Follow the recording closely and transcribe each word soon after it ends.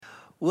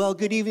Well,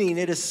 good evening.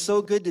 It is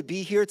so good to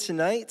be here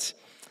tonight.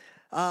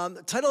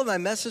 The title of my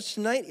message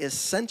tonight is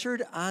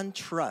Centered on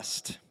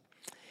Trust.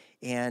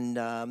 And,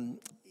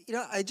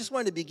 I just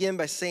wanted to begin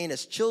by saying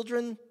as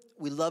children,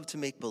 we love to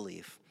make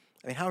believe.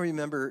 I mean, how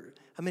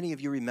many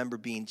of you remember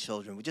being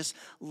children? We just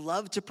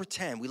love to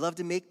pretend. We love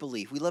to make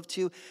believe. We love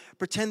to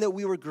pretend that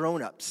we were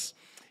grown-ups.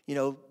 You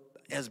know,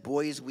 as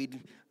boys,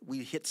 we'd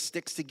hit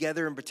sticks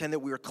together and pretend that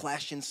we were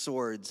clashing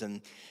swords,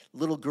 and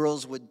little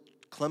girls would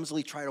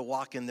clumsily try to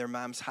walk in their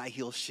mom's high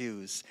heel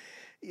shoes.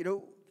 You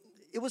know,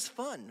 it was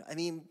fun. I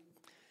mean,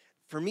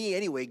 for me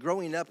anyway,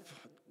 growing up,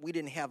 we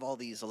didn't have all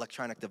these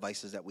electronic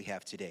devices that we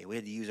have today. We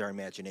had to use our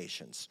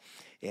imaginations.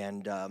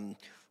 And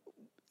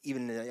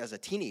even as a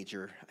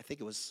teenager,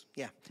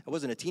 I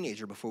wasn't a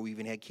teenager before we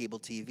even had cable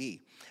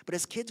TV. But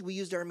as kids, we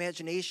used our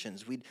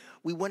imaginations.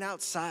 We went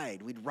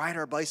outside. We'd ride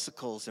our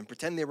bicycles and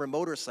pretend they were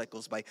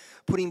motorcycles by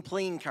putting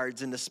playing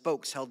cards into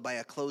spokes held by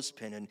a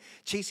clothespin and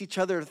chase each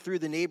other through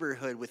the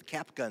neighborhood with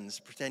cap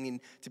guns,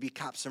 pretending to be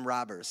cops and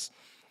robbers.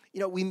 You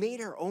know, we made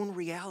our own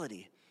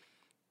reality.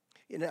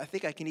 And I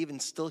think I can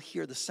even still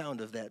hear the sound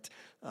of that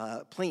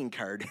playing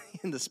card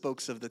in the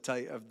spokes of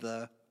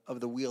the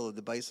wheel of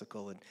the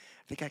bicycle, and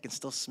I think I can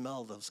still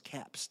smell those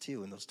caps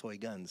too and those toy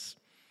guns.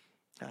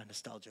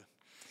 Nostalgia.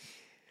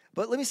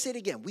 But let me say it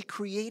again. We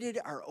created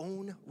our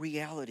own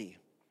reality,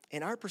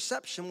 and our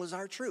perception was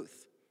our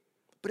truth.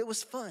 But it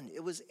was fun.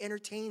 It was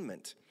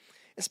entertainment.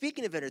 And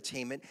speaking of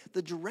entertainment,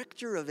 the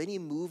director of any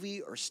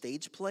movie or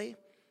stage play,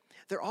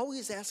 they're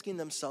always asking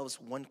themselves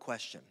one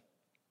question.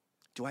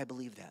 Do I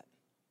believe that?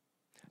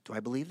 Do I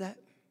believe that?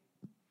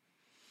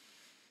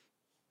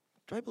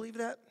 Do I believe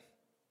that?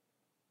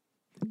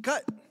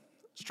 Cut.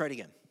 Let's try it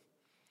again.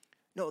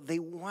 No, they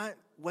want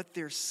what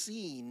they're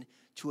seeing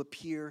to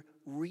appear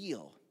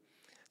real.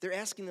 They're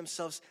asking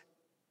themselves,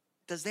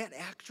 does that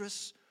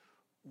actress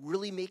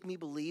really make me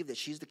believe that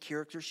she's the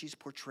character she's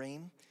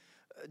portraying?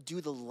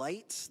 Do the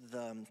lights,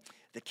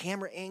 the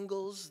camera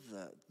angles,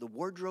 the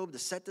wardrobe, the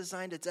set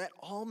design, does that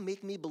all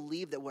make me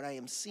believe that what I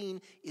am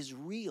seeing is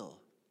real?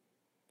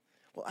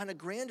 Well, on a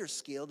grander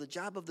scale, the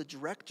job of the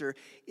director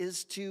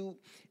is to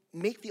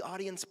make the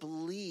audience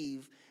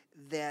believe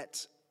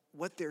that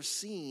what they're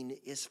seeing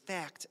is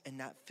fact and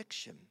not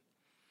fiction.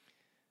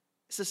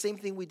 It's the same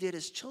thing we did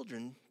as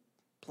children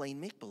playing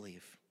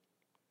make-believe.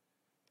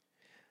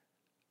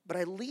 But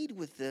I lead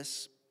with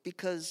this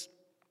because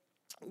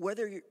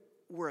whether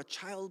we're a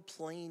child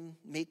playing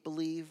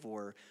make-believe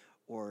or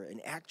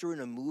an actor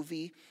in a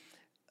movie,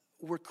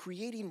 we're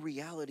creating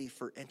reality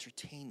for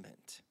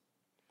entertainment.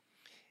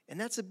 And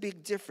that's a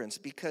big difference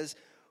because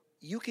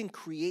you can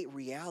create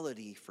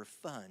reality for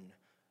fun,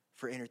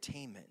 for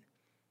entertainment,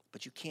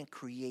 but you can't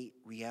create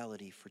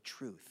reality for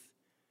truth.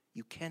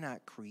 You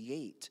cannot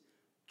create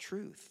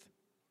truth.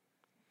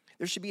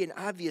 There should be an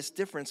obvious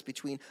difference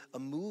between a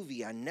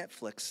movie on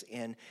Netflix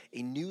and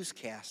a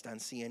newscast on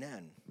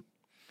CNN.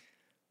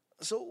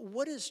 So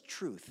what is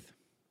truth?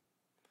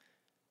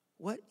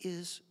 What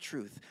is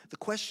truth? The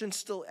question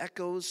still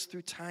echoes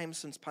through time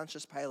since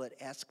Pontius Pilate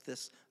asked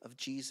this of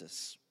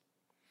Jesus.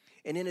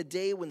 And in a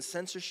day when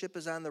censorship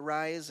is on the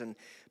rise, and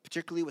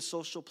particularly with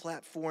social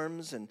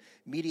platforms and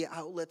media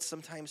outlets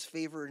sometimes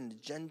favor an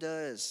agenda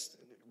as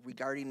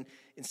regarding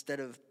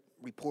instead of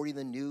reporting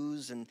the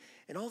news and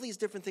all these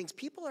different things,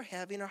 people are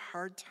having a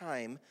hard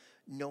time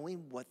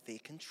knowing what they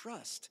can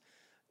trust,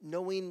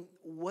 knowing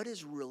what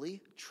is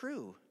really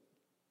true.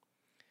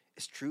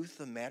 Is truth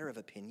a matter of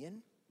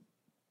opinion?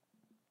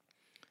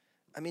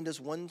 I mean, does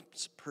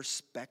one's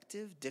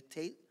perspective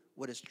dictate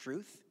what is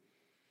truth?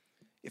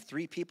 If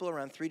three people are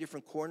on three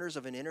different corners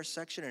of an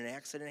intersection and an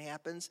accident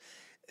happens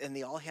and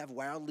they all have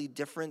wildly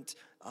different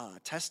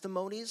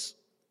testimonies,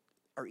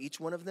 are each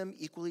one of them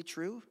equally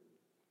true?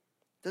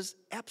 Does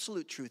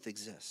absolute truth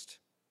exist?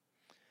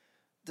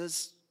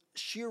 Does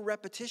sheer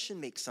repetition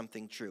make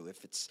something true?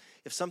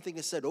 If something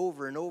is said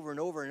over and over and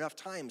over enough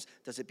times,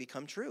 does it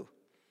become true?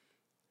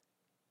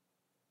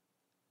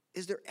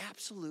 Is there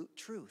absolute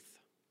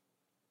truth?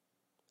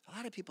 A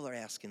lot of people are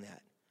asking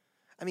that.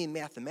 I mean,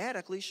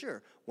 mathematically,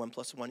 sure, 1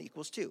 + 1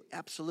 = 2,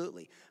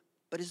 absolutely.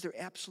 But is there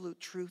absolute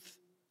truth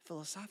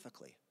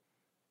philosophically?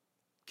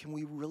 Can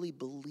we really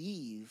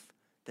believe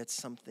that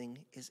something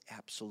is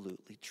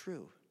absolutely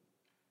true?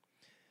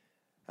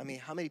 I mean,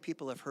 how many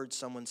people have heard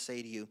someone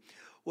say to you,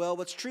 well,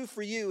 what's true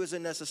for you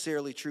isn't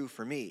necessarily true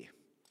for me?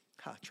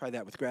 Try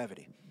that with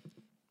gravity.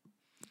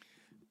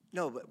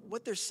 No, but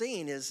what they're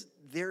saying is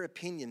their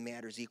opinion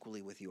matters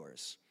equally with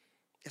yours.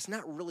 It's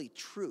not really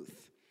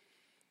truth.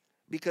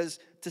 Because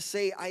to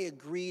say I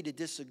agree to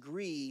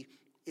disagree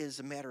is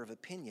a matter of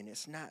opinion.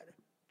 It's not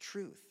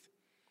truth.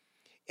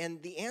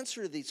 And the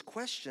answer to these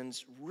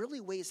questions really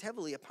weighs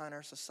heavily upon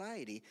our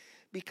society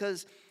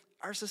because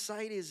our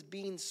society is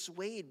being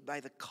swayed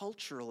by the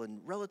cultural and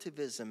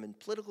relativism and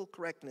political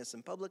correctness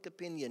and public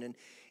opinion.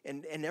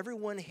 And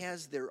everyone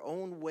has their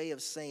own way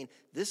of saying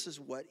this is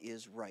what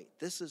is right.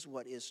 This is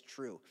what is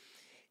true.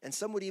 And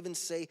some would even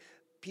say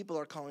people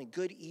are calling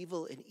good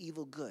evil and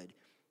evil good.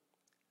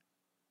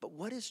 But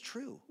what is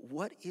true?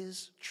 What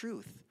is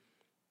truth?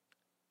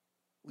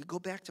 we go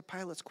back to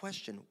Pilate's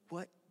question,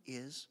 what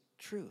is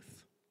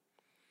truth?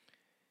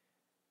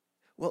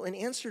 Well, in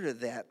answer to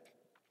that,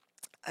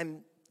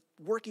 I'm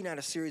working on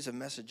a series of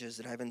messages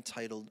that I've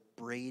entitled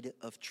Braid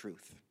of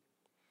Truth.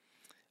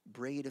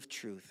 Braid of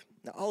Truth.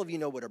 Now, all of you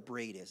know what a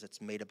braid is.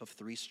 It's made up of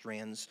 3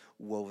 strands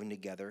woven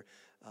together.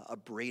 A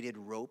braided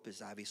rope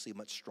is obviously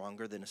much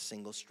stronger than a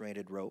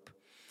single-stranded rope.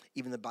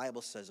 Even the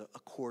Bible says a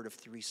cord of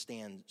 3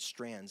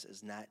 strands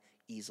is not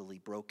easily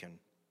broken.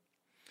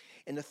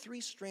 And the 3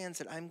 strands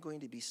that I'm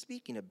going to be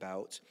speaking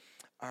about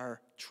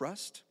are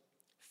trust,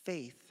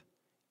 faith,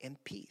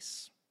 and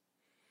peace.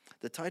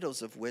 The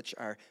titles of which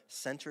are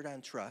Centered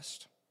on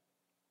Trust,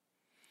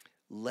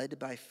 Led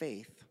by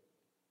Faith,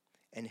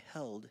 and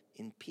Held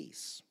in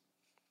Peace.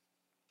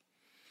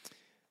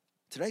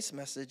 Tonight's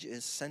message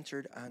is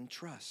centered on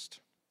trust.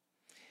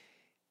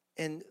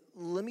 And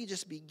let me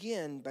just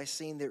begin by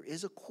saying there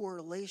is a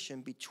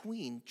correlation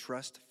between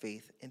trust,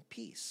 faith, and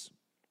peace.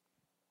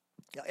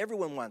 Now,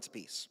 everyone wants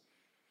peace,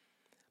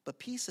 but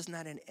peace is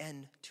not an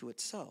end to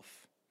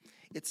itself.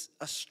 It's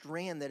a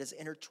strand that is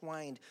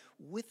intertwined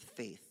with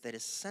faith that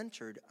is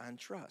centered on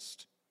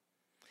trust.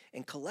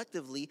 And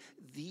collectively,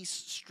 these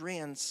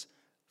strands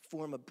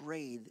form a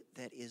braid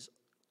that is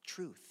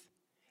truth.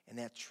 And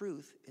that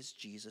truth is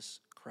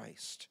Jesus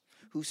Christ,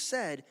 who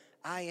said,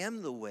 I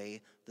am the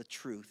way, the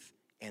truth,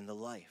 and the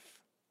life.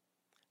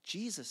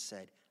 Jesus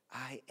said,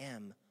 I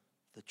am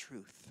the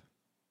truth.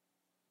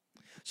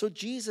 So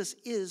Jesus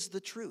is the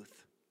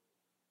truth.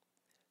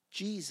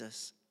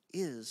 Jesus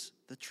is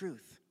the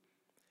truth.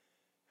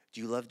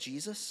 Do you love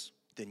Jesus?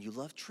 Then you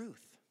love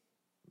truth.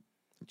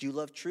 Do you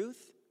love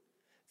truth?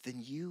 Then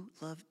you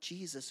love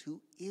Jesus, who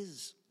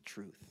is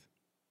truth.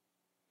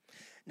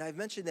 Now, I've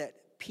mentioned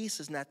that peace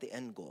is not the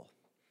end goal.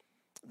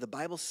 The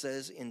Bible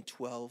says in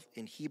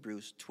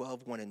Hebrews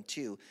 12, 1 and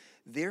 2,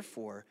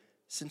 therefore,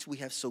 since we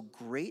have so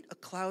great a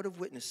cloud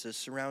of witnesses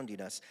surrounding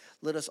us,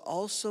 let us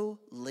also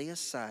lay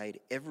aside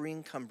every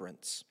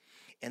encumbrance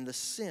and the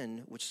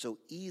sin which so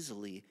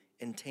easily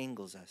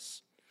entangles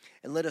us.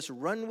 And let us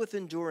run with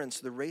endurance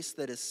the race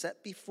that is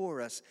set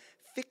before us,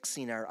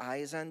 fixing our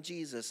eyes on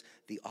Jesus,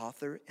 the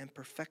author and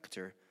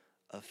perfecter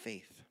of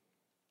faith.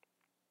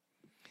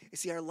 You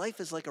see, our life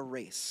is like a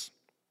race.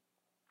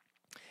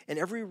 And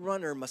every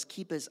runner must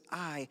keep his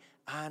eye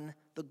on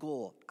the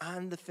goal,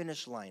 on the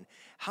finish line.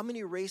 How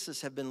many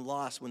races have been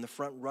lost when the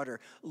front runner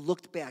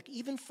looked back,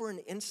 even for an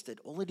instant,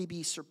 only to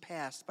be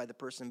surpassed by the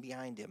person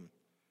behind him?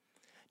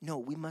 No,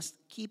 we must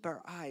keep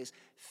our eyes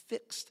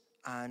fixed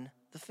on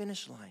the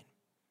finish line.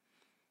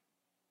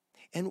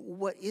 And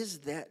what is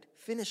that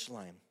finish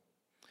line?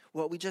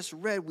 Well, we just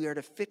read we are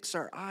to fix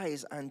our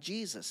eyes on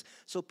Jesus.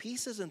 So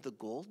peace isn't the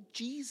goal,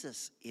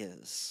 Jesus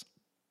is.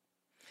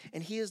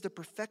 And he is the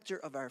perfecter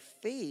of our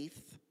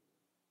faith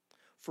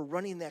for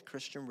running that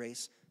Christian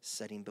race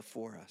setting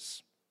before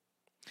us.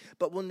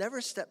 But we'll never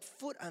step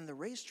foot on the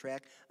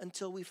racetrack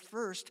until we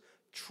first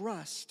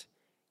trust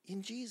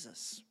in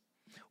Jesus.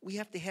 We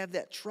have to have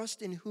that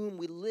trust in whom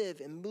we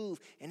live and move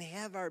and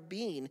have our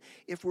being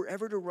if we're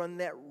ever to run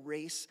that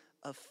race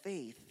of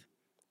faith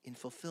in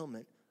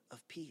fulfillment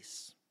of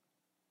peace.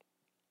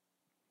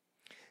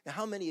 Now,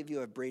 how many of you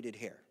have braided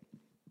hair?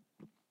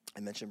 I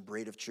mentioned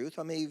braid of truth.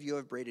 How many of you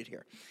have braided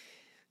hair?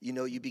 You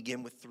know, you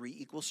begin with 3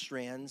 equal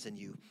strands, and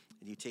you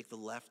take the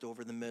left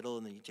over the middle,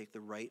 and then you take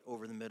the right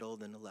over the middle,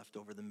 then the left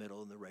over the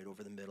middle, and the right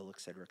over the middle, et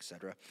cetera, et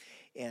cetera.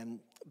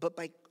 But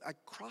by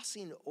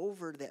crossing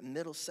over that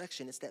middle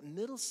section, it's that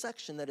middle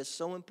section that is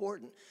so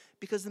important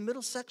because the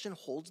middle section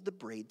holds the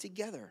braid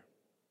together.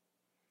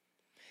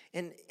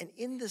 And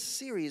in this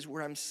series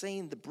where I'm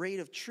saying the braid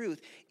of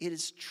truth, it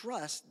is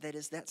trust that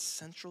is that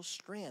central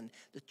strand.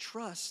 The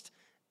trust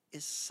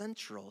is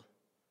central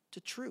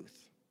to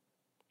truth.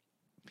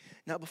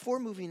 Now, before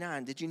moving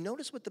on, did you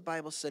notice what the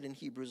Bible said in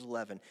Hebrews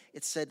 11?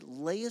 It said,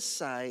 lay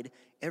aside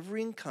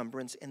every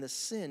encumbrance and the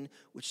sin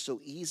which so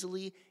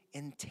easily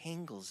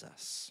entangles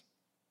us.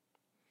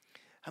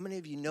 How many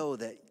of you know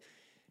that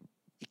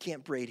you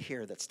can't braid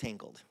hair that's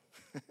tangled?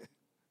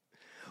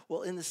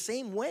 Well, in the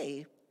same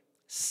way,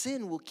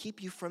 sin will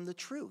keep you from the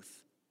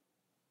truth.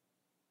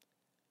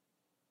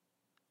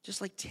 Just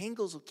like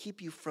tangles will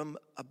keep you from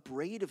a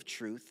braid of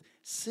truth,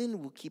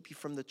 sin will keep you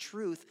from the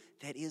truth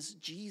that is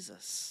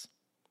Jesus.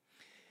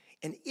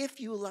 And if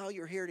you allow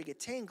your hair to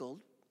get tangled,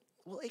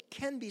 well, it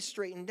can be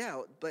straightened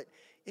out, but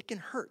it can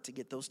hurt to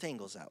get those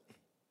tangles out.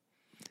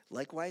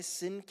 Likewise,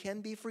 sin can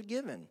be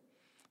forgiven.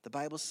 The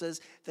Bible says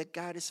that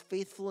God is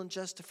faithful and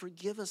just to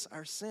forgive us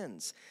our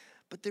sins.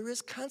 But there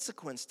is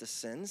consequence to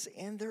sins,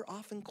 and they're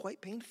often quite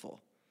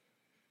painful.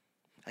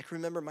 I can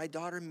remember my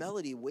daughter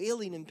Melody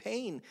wailing in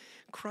pain,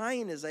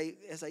 crying as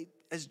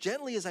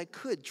gently as I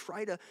could,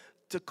 try to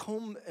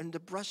comb and to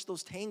brush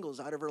those tangles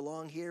out of her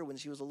long hair when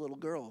she was a little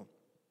girl.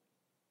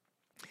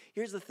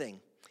 Here's the thing,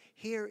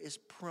 hair is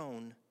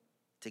prone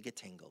to get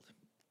tangled.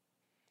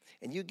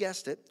 And you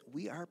guessed it,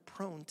 we are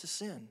prone to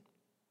sin.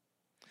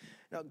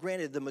 Now,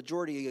 granted, the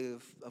majority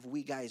of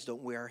we guys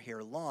don't wear our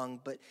hair long,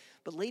 but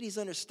ladies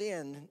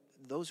understand,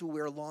 those who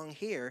wear long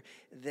hair,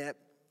 that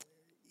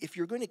if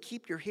you're going to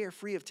keep your hair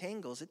free of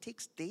tangles, it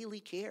takes daily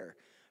care.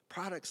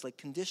 Products like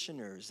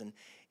conditioners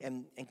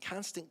and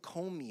constant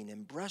combing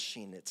and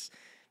brushing. It's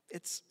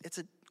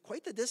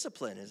quite the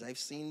discipline, as I've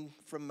seen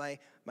from my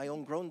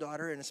own grown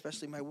daughter and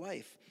especially my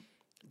wife.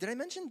 Did I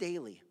mention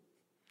daily?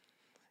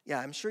 Yeah,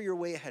 I'm sure you're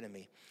way ahead of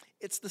me.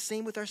 It's the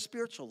same with our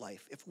spiritual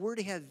life. If we're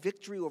to have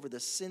victory over the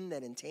sin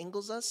that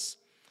entangles us,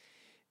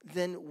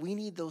 then we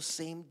need those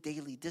same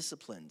daily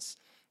disciplines.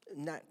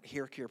 Not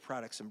hair care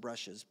products and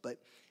brushes, but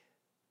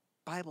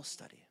Bible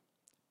study,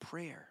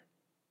 prayer,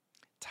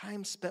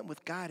 time spent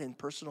with God in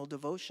personal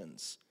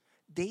devotions,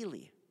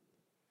 daily.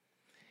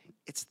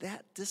 It's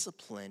that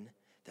discipline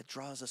that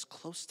draws us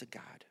close to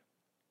God.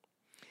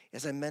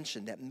 As I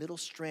mentioned, that middle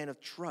strand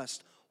of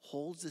trust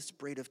holds this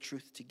braid of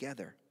truth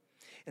together.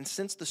 And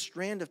since the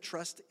strand of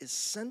trust is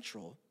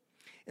central,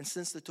 and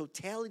since the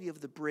totality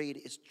of the braid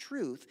is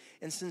truth,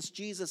 and since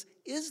Jesus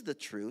is the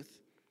truth,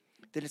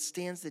 then it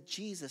stands that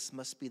Jesus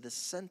must be the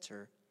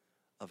center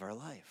of our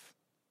life.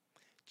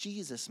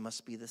 Jesus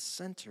must be the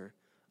center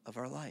of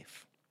our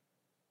life.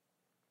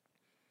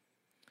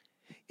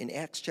 In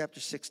Acts chapter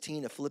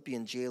 16, a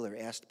Philippian jailer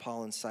asked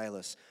Paul and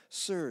Silas,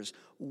 "Sirs,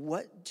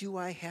 what do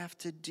I have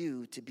to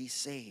do to be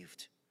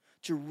saved,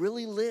 to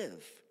really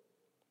live?"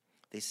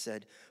 They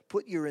said,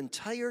 "Put your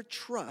entire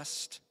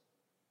trust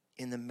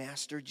in the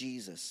Master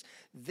Jesus.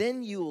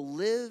 Then you will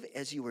live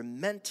as you were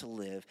meant to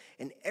live,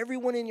 and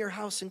everyone in your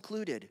house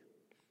included."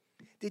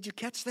 Did you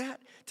catch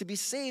that? To be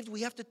saved,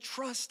 we have to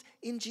trust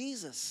in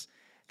Jesus.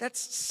 That's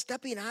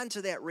stepping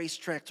onto that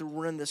racetrack to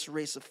run this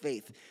race of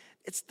faith.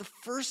 It's the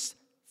first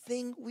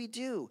thing we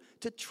do,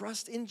 to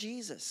trust in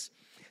Jesus,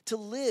 to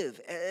live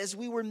as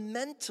we were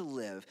meant to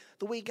live,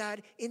 the way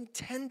God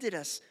intended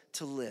us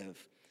to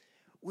live.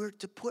 We're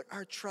to put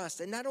our trust,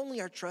 and not only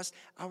our trust,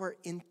 our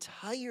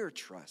entire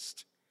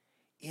trust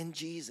in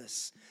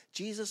Jesus.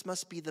 Jesus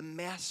must be the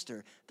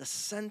master, the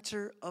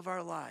center of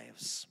our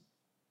lives.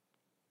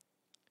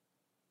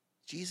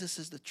 Jesus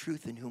is the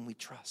truth in whom we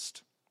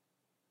trust.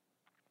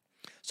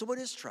 So what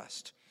is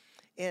trust?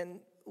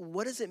 And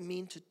what does it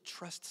mean to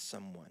trust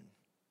someone?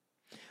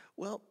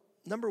 Well,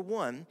 number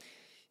one,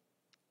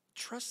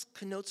 trust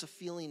connotes a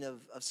feeling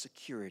of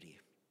security.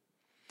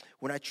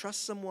 When I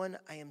trust someone,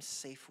 I am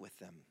safe with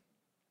them.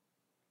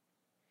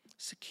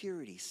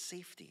 Security,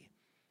 safety.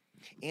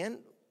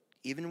 And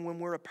even when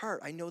we're apart,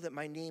 I know that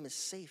my name is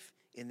safe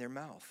in their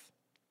mouth.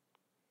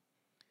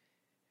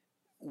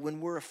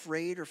 When we're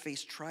afraid or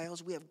face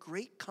trials, we have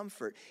great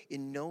comfort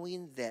in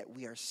knowing that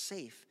we are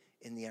safe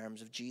in the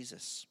arms of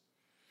Jesus.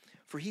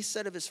 For he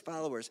said of his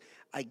followers,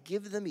 "I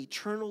give them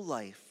eternal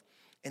life,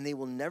 and they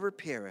will never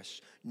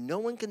perish. No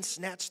one can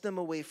snatch them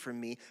away from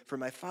me, for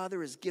my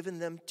Father has given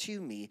them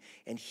to me,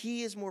 and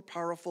he is more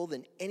powerful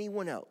than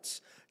anyone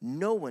else.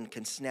 No one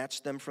can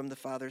snatch them from the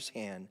Father's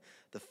hand.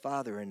 The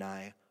Father and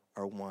I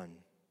are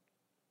one."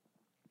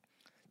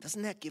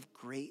 Doesn't that give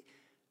great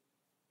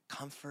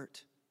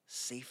comfort,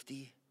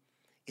 safety,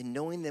 in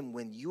knowing that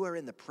when you are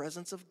in the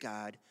presence of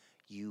God,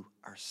 you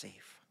are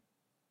safe?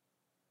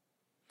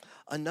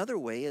 Another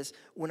way is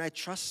when I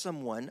trust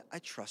someone, I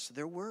trust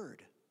their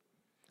word.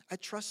 I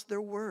trust their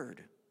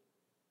word.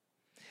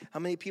 How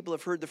many people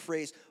have heard the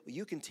phrase, "Well,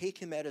 you can take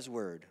him at his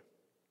word"?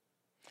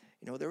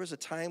 There was a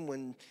time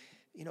when,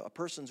 a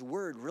person's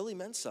word really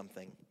meant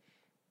something.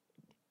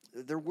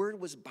 Their word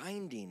was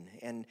binding,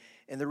 and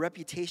their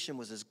reputation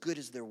was as good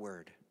as their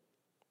word.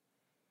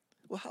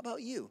 Well, how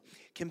about you?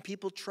 Can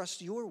people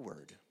trust your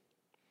word?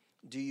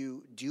 Do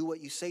you do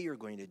what you say you're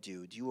going to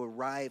do? Do you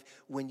arrive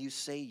when you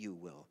say you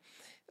will?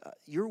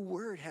 Your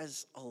word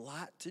has a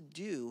lot to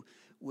do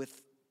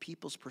with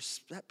people's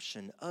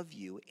perception of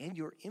you and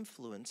your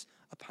influence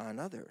upon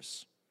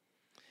others.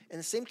 And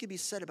the same can be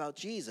said about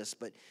Jesus,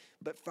 but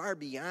far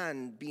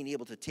beyond being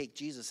able to take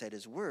Jesus at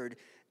his word,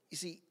 you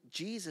see,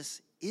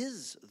 Jesus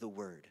is the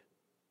word.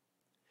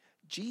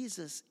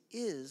 Jesus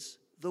is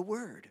the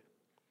word.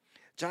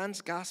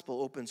 John's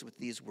gospel opens with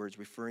these words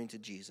referring to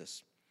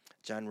Jesus.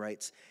 John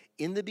writes,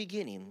 "In the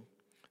beginning,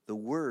 the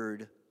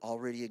word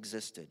already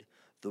existed.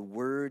 The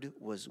word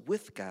was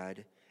with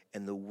God,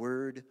 and the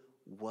word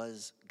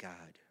was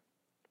God."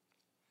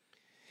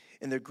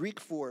 And the Greek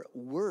for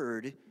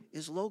word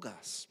is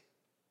logos.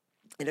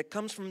 And it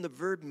comes from the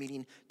verb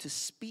meaning to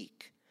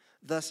speak.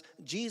 Thus,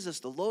 Jesus,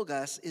 the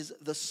logos, is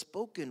the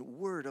spoken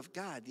word of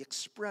God, the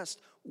expressed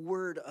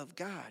word of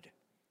God.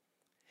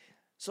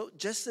 So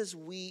just as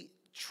we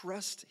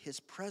trust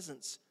his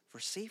presence for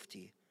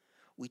safety,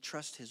 we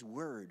trust his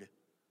word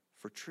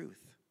for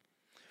truth.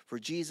 For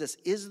Jesus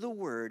is the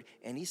word,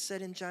 and he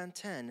said in John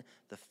 10,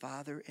 "The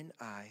Father and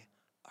I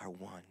are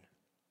one."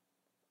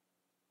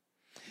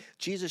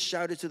 Jesus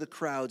shouted to the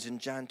crowds in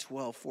John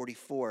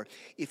 12:44,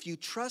 "If you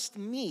trust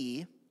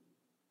me,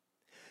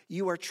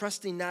 you are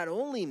trusting not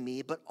only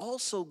me, but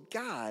also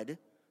God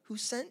who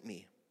sent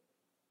me.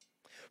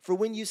 For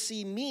when you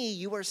see me,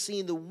 you are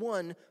seeing the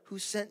one who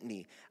sent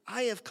me.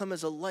 I have come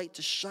as a light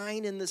to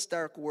shine in this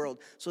dark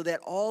world, so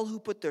that all who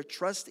put their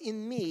trust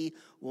in me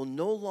will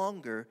no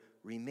longer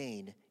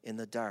remain in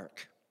the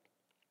dark."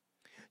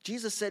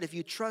 Jesus said, if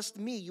you trust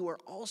me, you are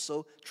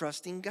also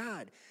trusting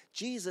God.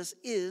 Jesus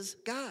is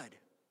God.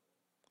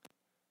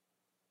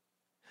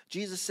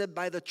 Jesus said,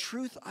 by the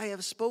truth I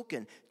have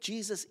spoken.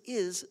 Jesus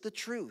is the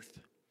truth.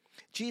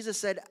 Jesus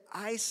said,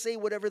 I say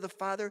whatever the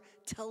Father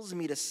tells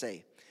me to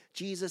say.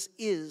 Jesus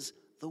is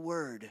the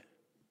Word.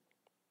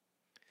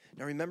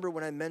 Now remember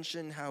when I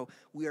mentioned how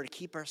we are to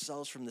keep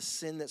ourselves from the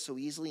sin that so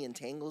easily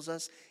entangles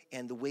us,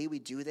 and the way we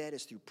do that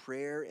is through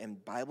prayer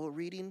and Bible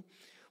reading?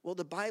 Well,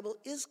 the Bible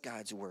is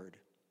God's Word.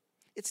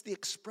 It's the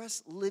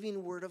express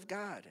living Word of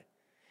God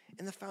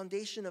and the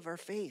foundation of our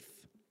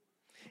faith.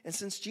 And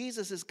since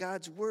Jesus is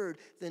God's Word,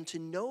 then to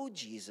know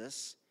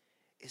Jesus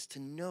is to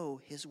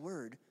know His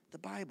Word, the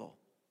Bible.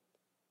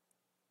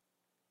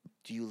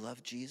 Do you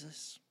love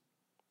Jesus?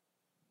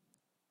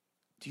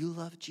 Do you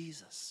love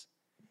Jesus?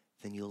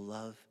 Then you'll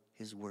love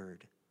His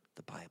Word,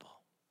 the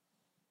Bible.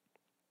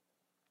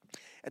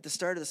 At the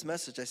start of this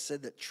message, I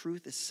said that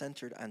truth is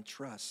centered on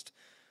trust.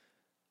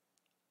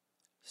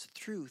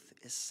 Truth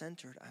is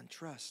centered on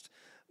trust.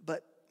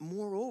 But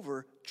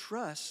moreover,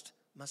 trust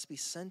must be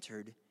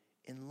centered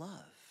in love.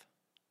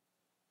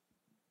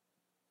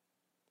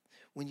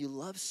 When you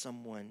love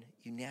someone,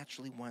 you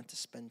naturally want to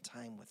spend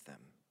time with them.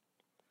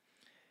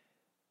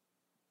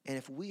 And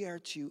if we are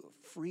to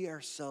free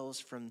ourselves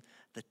from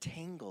the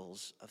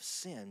tangles of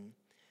sin,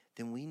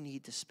 then we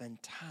need to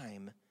spend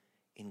time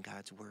in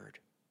God's Word.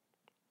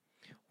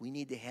 We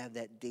need to have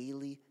that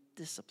daily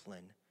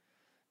discipline,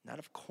 not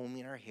of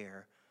combing our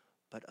hair,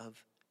 but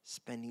of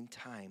spending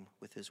time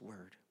with His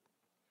Word.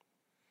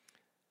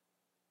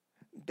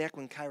 Back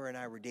when Kyra and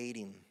I were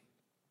dating,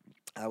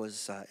 I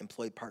was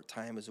employed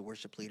part-time as a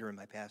worship leader in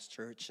my past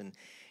church, and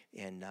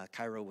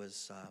Kyra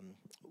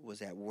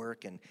was at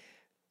work, and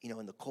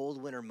in the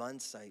cold winter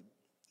months, I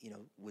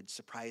would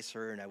surprise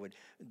her, and I would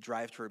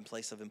drive to her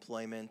place of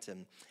employment,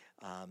 and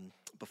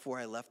before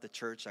I left the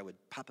church, I would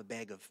pop a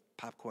bag of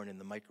popcorn in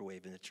the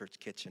microwave in the church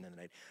kitchen, and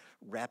I'd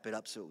wrap it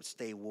up so it would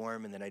stay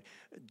warm, and then I'd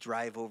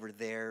drive over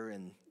there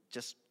and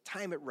just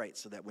time it right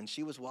so that when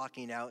she was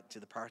walking out to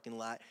the parking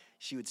lot,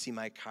 she would see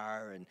my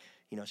car, and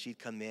she'd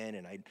come in,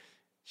 and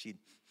she'd,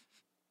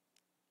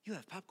 you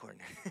have popcorn,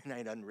 and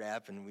I'd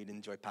unwrap, and we'd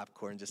enjoy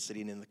popcorn just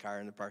sitting in the car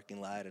in the parking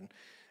lot, and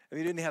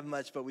we didn't have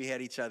much, but we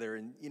had each other,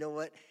 and you know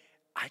what?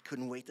 I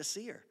couldn't wait to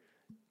see her.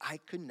 I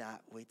could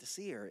not wait to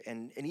see her,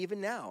 and even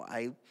now,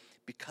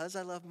 because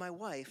I love my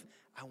wife,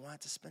 I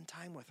want to spend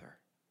time with her.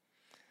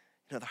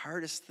 The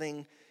hardest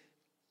thing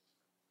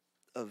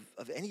of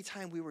any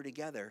time we were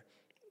together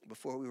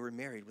before we were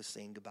married was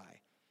saying goodbye.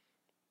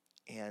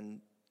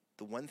 And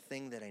the one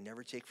thing that I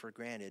never take for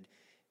granted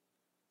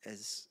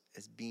as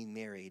being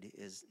married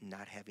is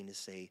not having to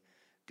say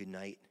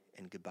goodnight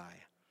and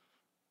goodbye.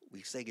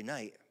 We say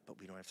goodnight, but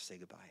we don't have to say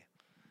goodbye.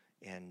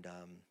 And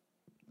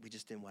we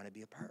just didn't want to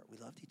be apart. We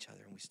loved each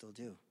other, and we still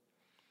do.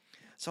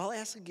 So I'll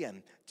ask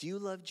again, do you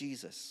love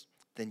Jesus?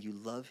 Then you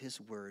love His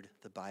Word,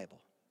 the Bible.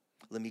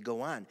 Let me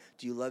go on.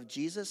 Do you love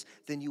Jesus?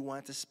 Then you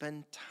want to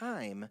spend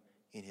time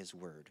in His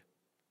Word.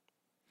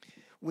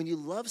 When you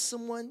love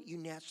someone, you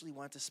naturally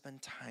want to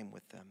spend time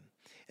with them.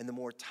 And the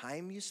more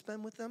time you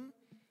spend with them,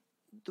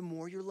 the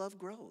more your love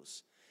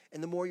grows.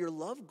 And the more your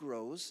love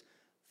grows,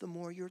 the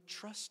more your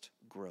trust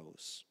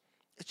grows.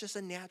 It's just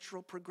a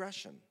natural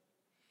progression.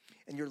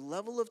 And your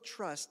level of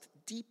trust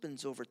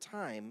deepens over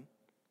time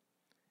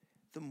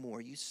the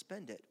more you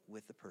spend it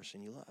with the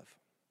person you love.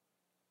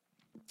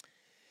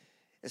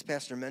 As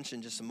Pastor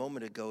mentioned just a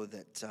moment ago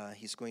that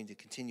he's going to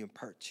continue in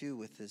part 2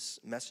 with this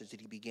message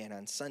that he began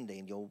on Sunday,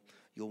 and you'll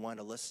want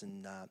to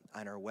listen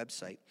on our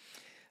website.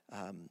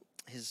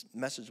 His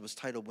message was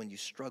titled, When You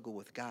Struggle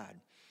with God.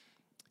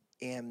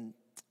 And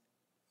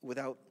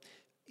without,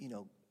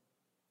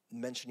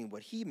 mentioning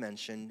what he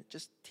mentioned,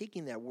 just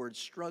taking that word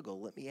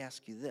struggle, let me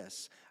ask you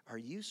this. Are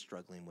you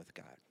struggling with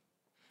God?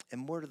 And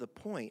more to the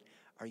point,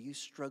 are you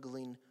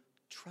struggling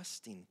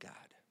trusting God?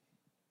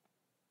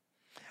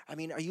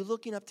 Are you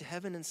looking up to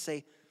heaven and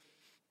say,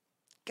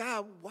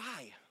 God,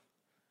 why?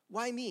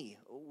 Why me?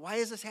 Why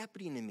is this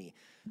happening to me?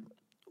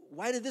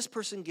 Why did this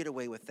person get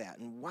away with that?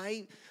 And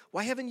why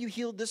haven't you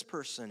healed this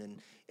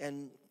person?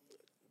 And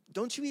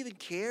don't you even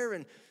care?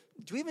 And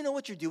do you even know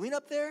what you're doing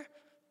up there?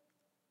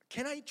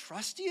 Can I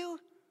trust you?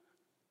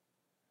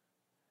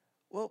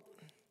 Well,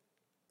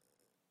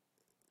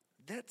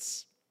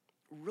 that's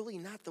really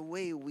not the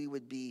way we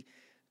would be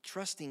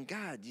trusting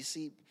God. You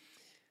see,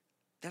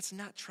 that's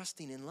not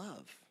trusting in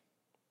love.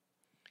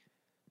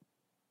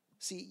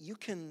 See,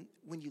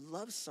 when you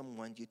love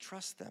someone, you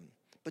trust them.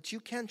 But you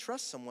can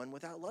trust someone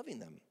without loving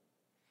them.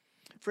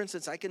 For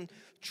instance, I can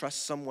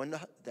trust someone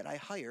that I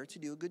hire to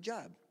do a good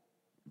job.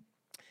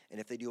 And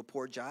if they do a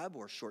poor job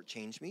or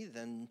shortchange me,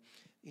 then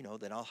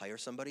I'll hire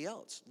somebody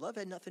else. Love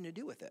had nothing to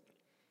do with it.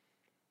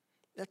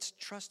 That's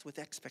trust with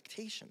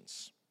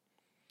expectations.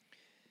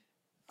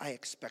 I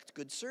expect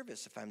good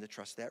service if I'm to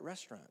trust that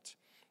restaurant.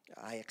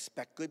 I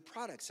expect good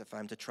products if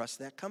I'm to trust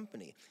that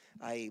company.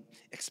 I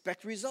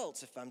expect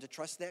results if I'm to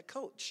trust that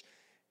coach.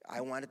 I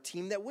want a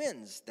team that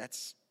wins.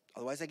 That's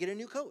Otherwise, I get a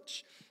new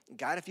coach.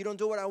 God, if you don't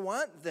do what I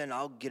want, then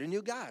I'll get a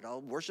new God.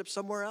 I'll worship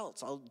somewhere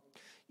else. I'll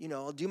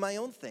do my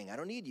own thing. I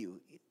don't need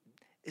you.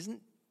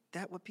 Isn't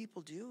that what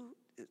people do?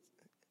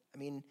 I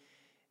mean,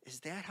 is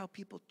that how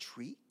people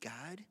treat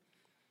God?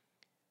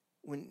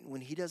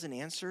 When he doesn't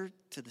answer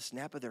to the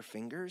snap of their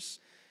fingers,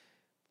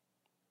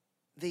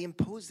 they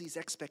impose these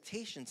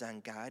expectations on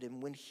God.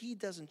 And when he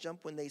doesn't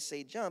jump when they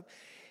say jump,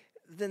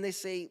 then they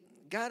say,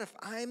 God, if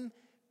I'm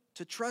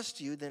to trust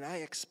you, then I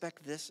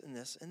expect this and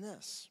this and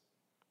this.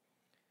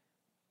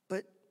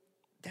 But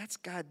that's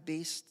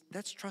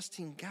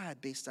trusting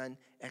God based on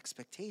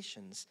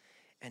expectations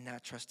and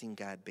not trusting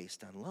God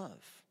based on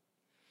love.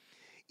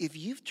 If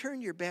you've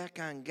turned your back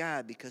on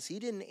God because he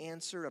didn't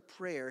answer a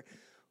prayer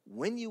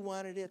when you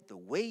wanted it, the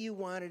way you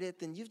wanted it,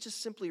 then you've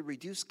just simply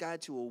reduced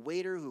God to a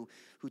waiter who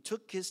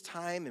took his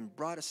time and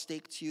brought a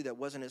steak to you that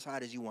wasn't as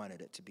hot as you wanted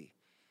it to be.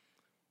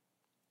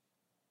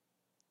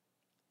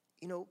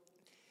 You know,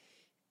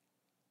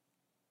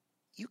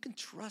 you can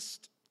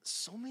trust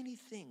so many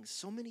things,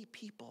 so many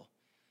people,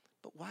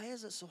 but why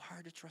is it so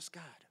hard to trust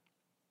God?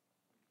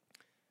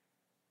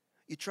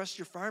 You trust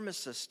your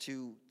pharmacist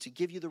to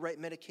give you the right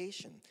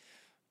medication.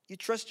 You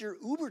trust your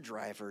Uber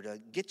driver to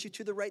get you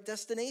to the right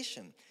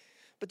destination.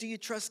 But do you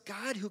trust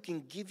God who can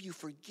give you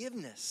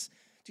forgiveness?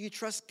 Do you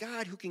trust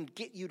God who can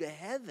get you to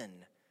heaven?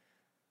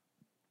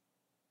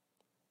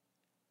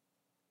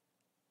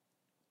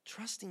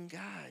 Trusting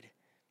God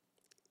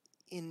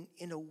in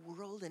a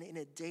world and in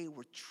a day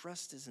where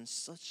trust is in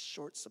such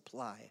short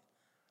supply.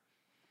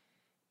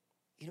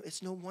 You know,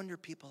 it's no wonder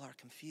people are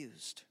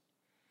confused.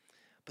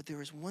 But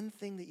there is one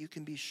thing that you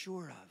can be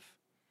sure of,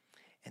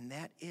 and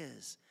that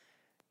is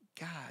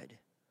God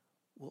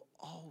will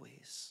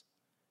always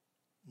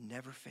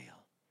never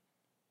fail.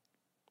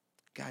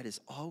 God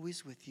is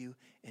always with you,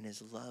 and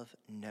his love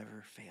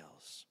never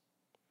fails.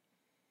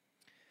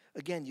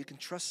 Again, you can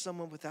trust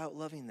someone without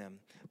loving them,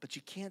 but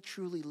you can't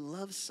truly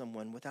love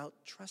someone without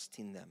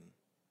trusting them.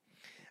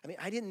 I mean,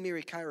 I didn't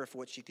marry Kyra for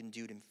what she can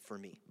do for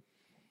me.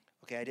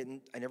 Okay,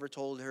 I never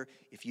told her,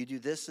 if you do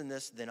this and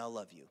this, then I'll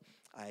love you.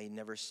 I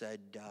never said,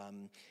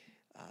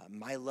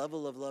 my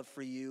level of love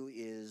for you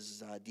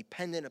is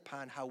dependent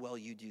upon how well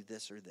you do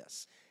this or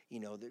this.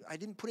 You know, I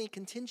didn't put any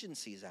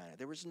contingencies on it.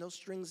 There was no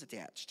strings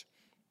attached.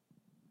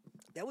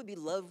 That would be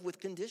love with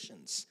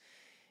conditions.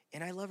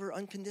 And I love her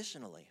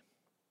unconditionally.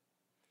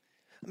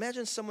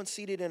 Imagine someone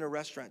seated in a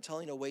restaurant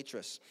telling a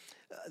waitress,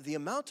 the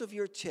amount of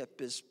your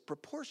tip is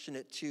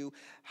proportionate to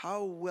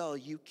how well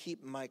you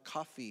keep my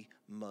coffee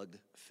mug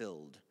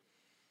filled.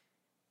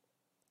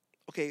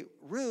 Okay,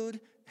 rude,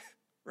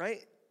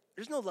 right?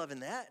 There's no love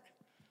in that.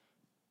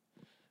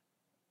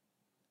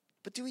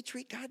 But do we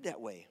treat God that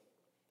way?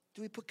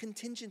 Do we put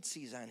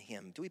contingencies on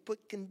him? Do we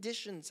put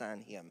conditions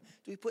on him?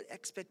 Do we put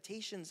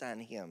expectations on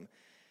him?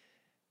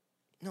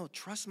 No,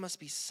 trust must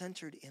be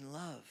centered in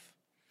love.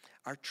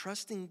 Our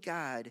trust in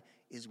God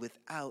is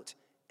without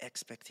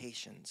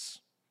expectations.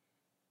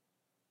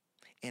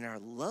 And our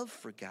love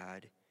for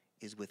God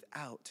is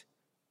without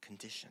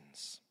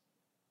conditions.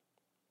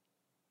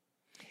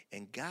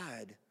 And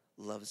God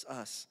loves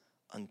us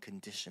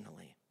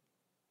unconditionally.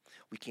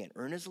 We can't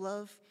earn his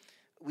love.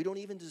 We don't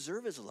even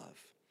deserve his love.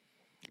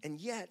 And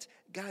yet,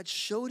 God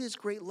showed his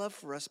great love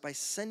for us by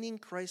sending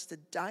Christ to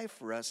die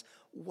for us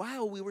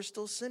while we were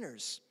still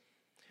sinners.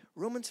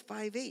 Romans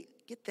 5:8,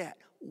 get that.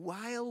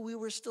 While we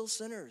were still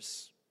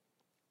sinners,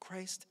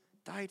 Christ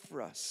died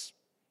for us.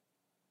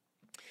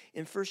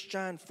 In 1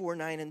 John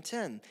 4:9 and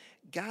 10,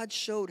 God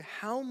showed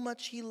how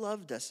much he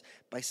loved us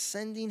by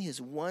sending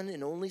his one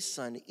and only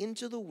Son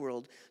into the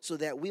world so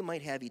that we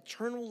might have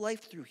eternal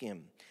life through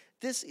him.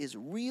 This is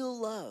real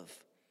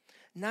love.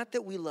 Not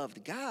that we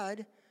loved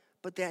God,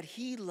 but that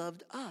he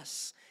loved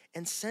us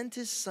and sent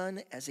his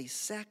Son as a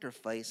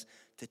sacrifice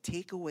to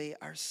take away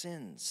our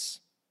sins.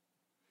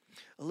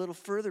 A little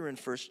further in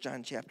 1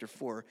 John chapter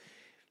 4,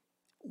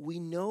 we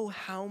know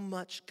how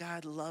much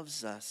God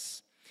loves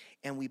us,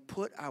 and we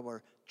put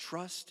our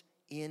trust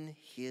in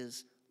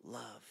his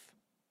love.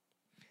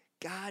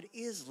 God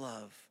is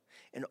love,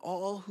 and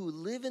all who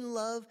live in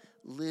love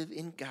live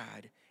in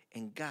God,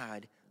 and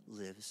God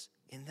lives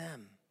in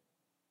them.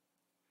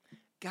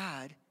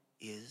 God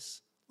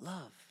is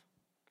love.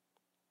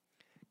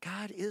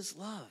 God is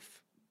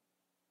love.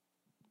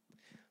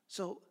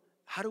 So,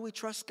 how do we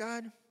trust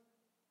God?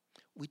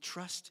 We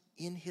trust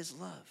in his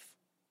love.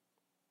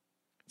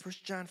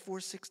 1 John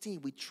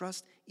 4:16, we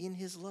trust in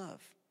his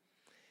love.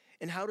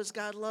 And how does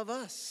God love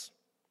us?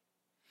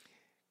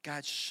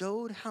 God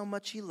showed how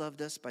much he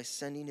loved us by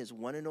sending his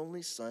one and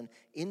only Son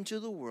into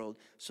the world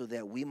so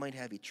that we might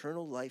have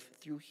eternal life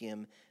through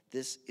him.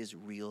 This is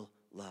real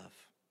love.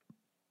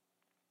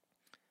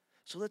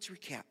 So let's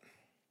recap.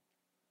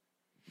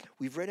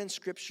 We've read in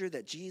Scripture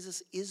that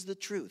Jesus is the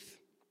truth.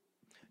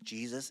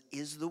 Jesus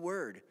is the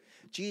Word.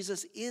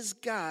 Jesus is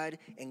God,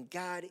 and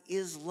God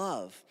is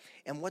love.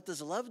 And what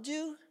does love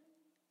do?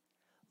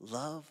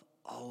 Love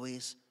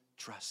always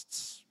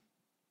trusts.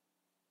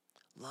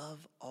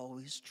 Love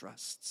always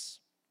trusts.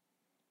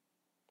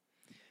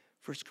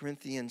 1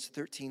 Corinthians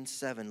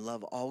 13:7,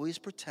 love always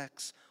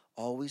protects,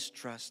 always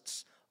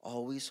trusts,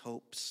 always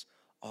hopes,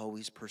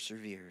 always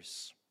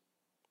perseveres.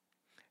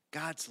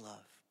 God's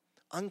love,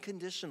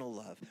 unconditional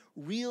love,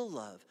 real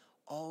love,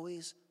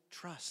 always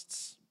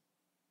trusts.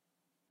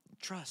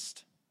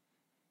 Trust.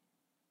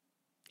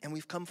 And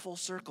we've come full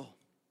circle.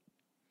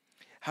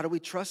 How do we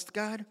trust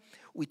God?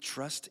 We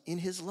trust in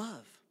his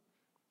love.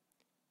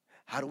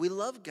 How do we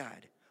love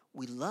God?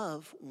 We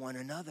love one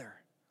another.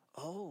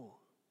 Oh,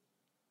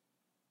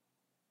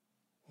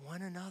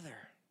 one another.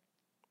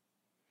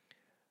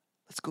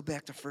 Let's go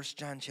back to 1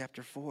 John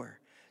chapter 4.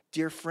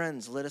 Dear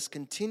friends, let us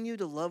continue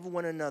to love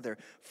one another,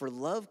 for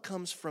love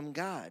comes from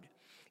God.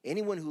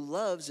 Anyone who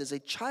loves is a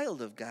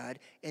child of God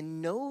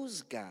and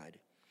knows God.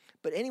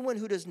 But anyone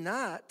who does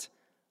not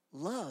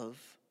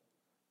love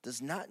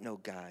does not know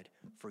God,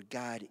 for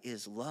God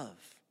is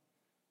love.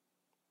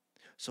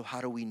 So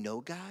how do we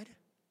know God?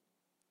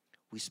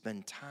 We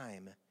spend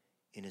time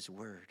in his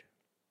word.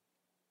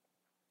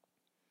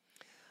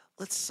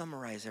 Let's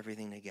summarize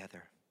everything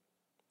together.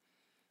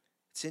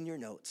 It's in your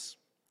notes.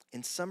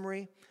 In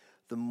summary,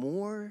 the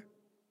more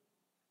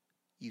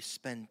you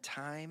spend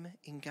time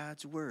in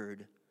God's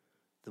word,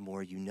 the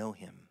more you know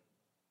him.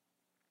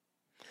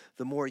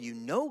 The more you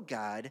know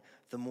God,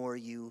 the more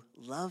you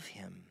love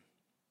him.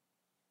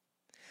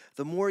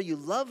 The more you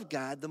love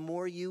God, the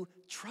more you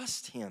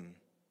trust him.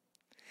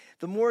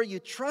 The more you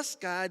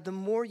trust God, the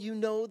more you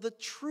know the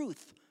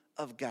truth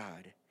of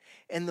God.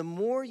 And the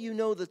more you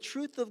know the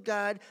truth of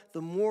God,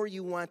 the more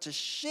you want to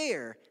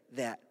share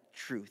that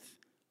truth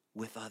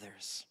with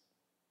others.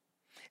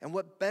 And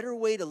what better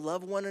way to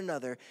love one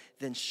another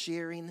than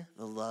sharing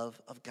the love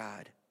of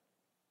God?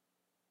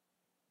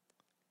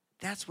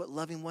 That's what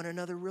loving one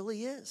another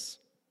really is.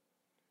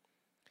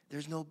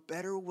 There's no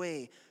better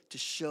way to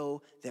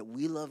show that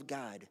we love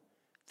God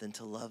than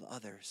to love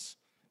others,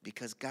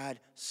 because God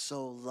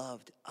so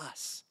loved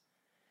us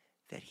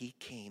that he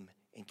came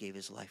and gave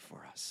his life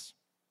for us.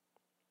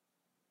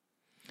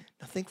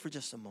 Now think for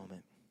just a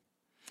moment.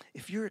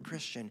 If you're a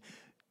Christian,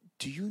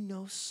 do you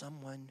know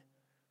someone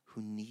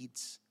who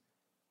needs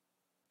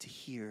to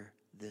hear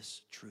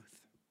this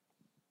truth?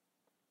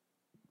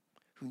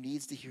 Who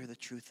needs to hear the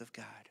truth of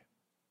God?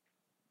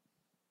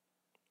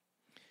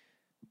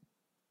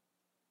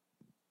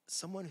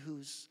 Someone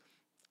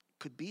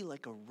could be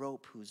like a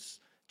rope who's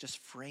just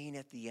fraying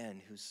at the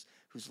end,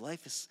 whose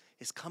life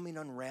is coming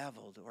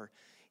unraveled or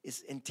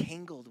is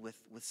entangled with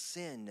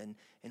sin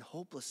and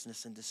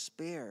hopelessness and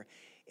despair.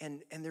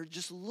 And they're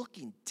just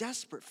looking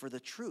desperate for the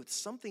truth,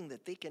 something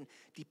that they can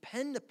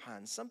depend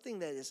upon, something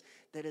that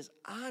is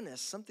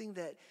honest, something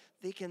that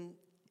they can,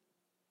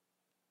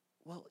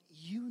 well,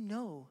 you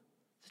know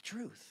the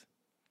truth.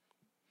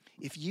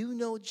 If you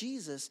know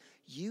Jesus,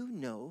 you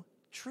know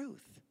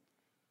truth.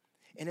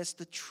 And it's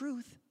the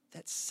truth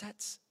that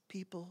sets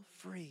people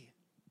free.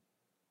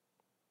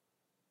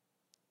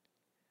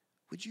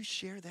 Would you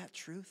share that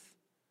truth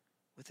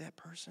with that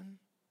person?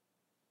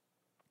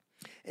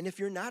 And if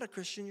you're not a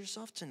Christian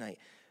yourself tonight,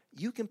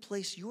 you can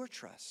place your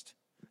trust,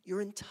 your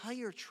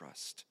entire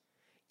trust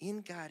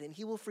in God, and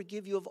he will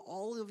forgive you of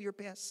all of your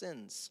past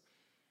sins.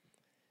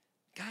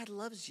 God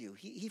loves you.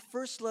 He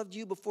first loved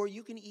you before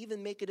you can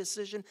even make a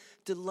decision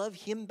to love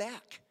him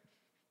back.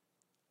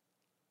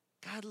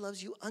 God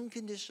loves you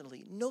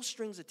unconditionally, no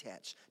strings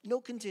attached, no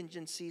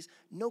contingencies,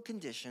 no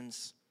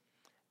conditions.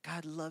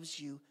 God loves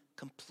you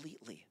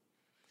completely,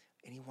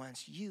 and he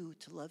wants you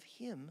to love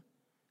him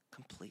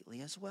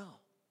completely as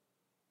well.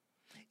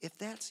 If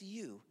that's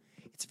you,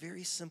 it's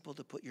very simple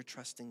to put your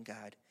trust in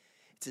God.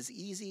 It's as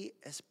easy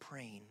as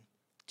praying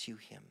to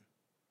him.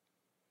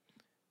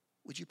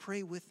 Would you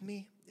pray with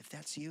me if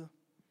that's you?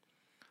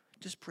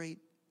 Just pray,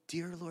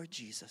 dear Lord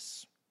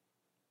Jesus,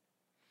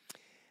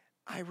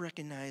 I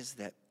recognize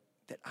that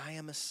I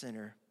am a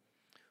sinner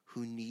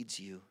who needs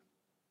you.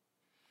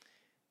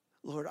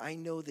 Lord, I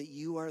know that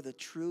you are the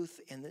truth,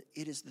 and that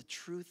it is the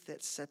truth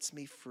that sets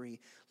me free.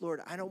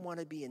 Lord, I don't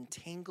want to be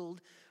entangled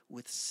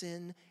with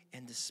sin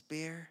and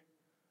despair.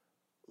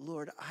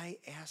 Lord, I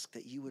ask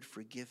that you would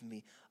forgive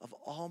me of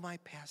all my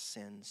past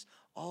sins,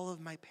 all of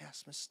my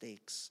past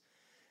mistakes,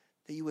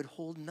 that you would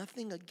hold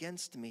nothing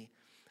against me,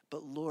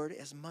 but Lord,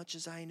 as much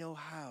as I know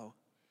how,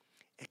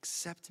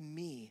 accept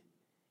me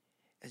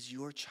as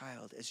your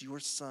child, as your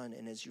son,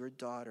 and as your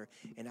daughter,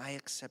 and I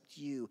accept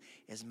you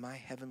as my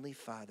heavenly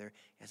Father,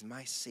 as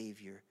my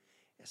Savior,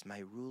 as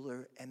my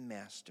ruler and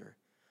master,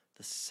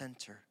 the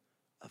center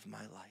of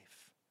my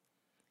life.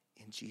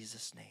 In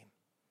Jesus' name,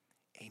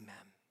 amen.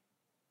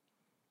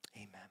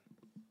 Amen.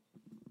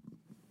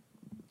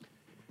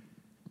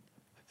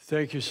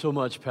 Thank you so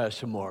much,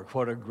 Pastor Mark.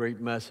 What a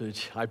great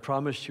message. I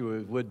promised you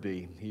it would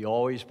be. He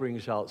always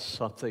brings out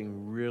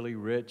something really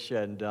rich,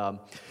 and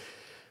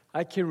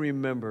I can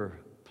remember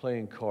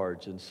playing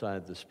cards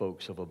inside the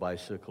spokes of a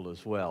bicycle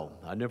as well.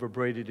 I never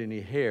braided any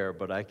hair,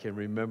 but I can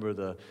remember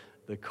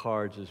the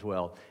cards as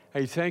well.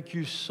 Hey, thank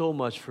you so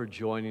much for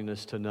joining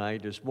us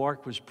tonight. As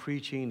Mark was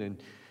preaching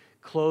and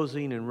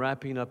closing and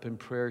wrapping up in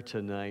prayer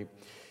tonight,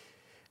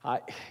 I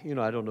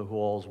don't know who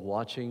all's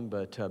watching,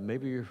 but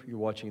maybe you're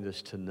watching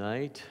this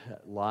tonight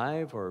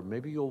live, or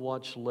maybe you'll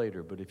watch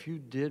later. But if you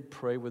did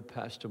pray with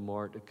Pastor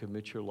Mark to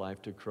commit your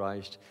life to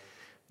Christ,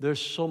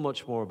 there's so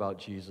much more about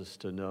Jesus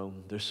to know.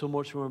 There's so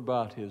much more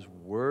about His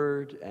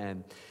Word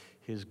and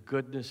His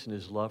goodness and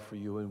His love for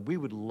you. And we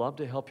would love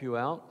to help you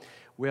out.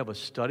 We have a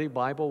study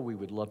Bible we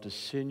would love to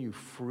send you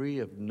free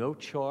of no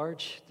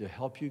charge to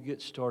help you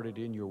get started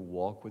in your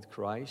walk with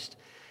Christ.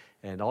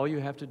 And all you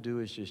have to do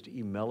is just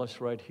email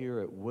us right here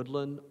at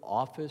Woodland,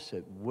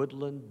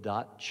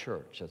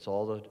 office@woodland.church. That's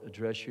all the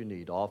address you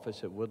need,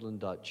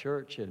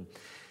 office@woodland.church. And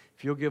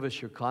if you'll give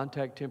us your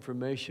contact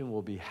information,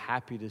 we'll be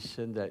happy to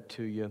send that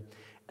to you.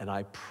 And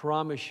I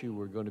promise you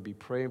we're going to be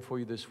praying for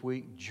you this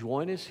week.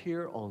 Join us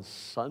here on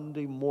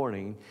Sunday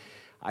morning.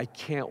 I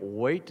can't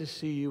wait to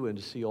see you and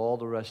to see all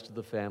the rest of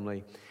the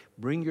family.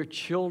 Bring your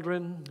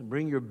children,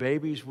 bring your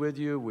babies with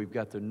you. We've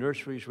got the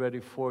nurseries ready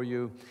for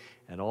you,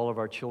 and all of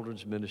our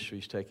children's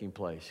ministries taking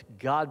place.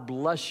 God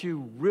bless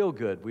you real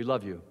good. We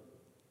love you.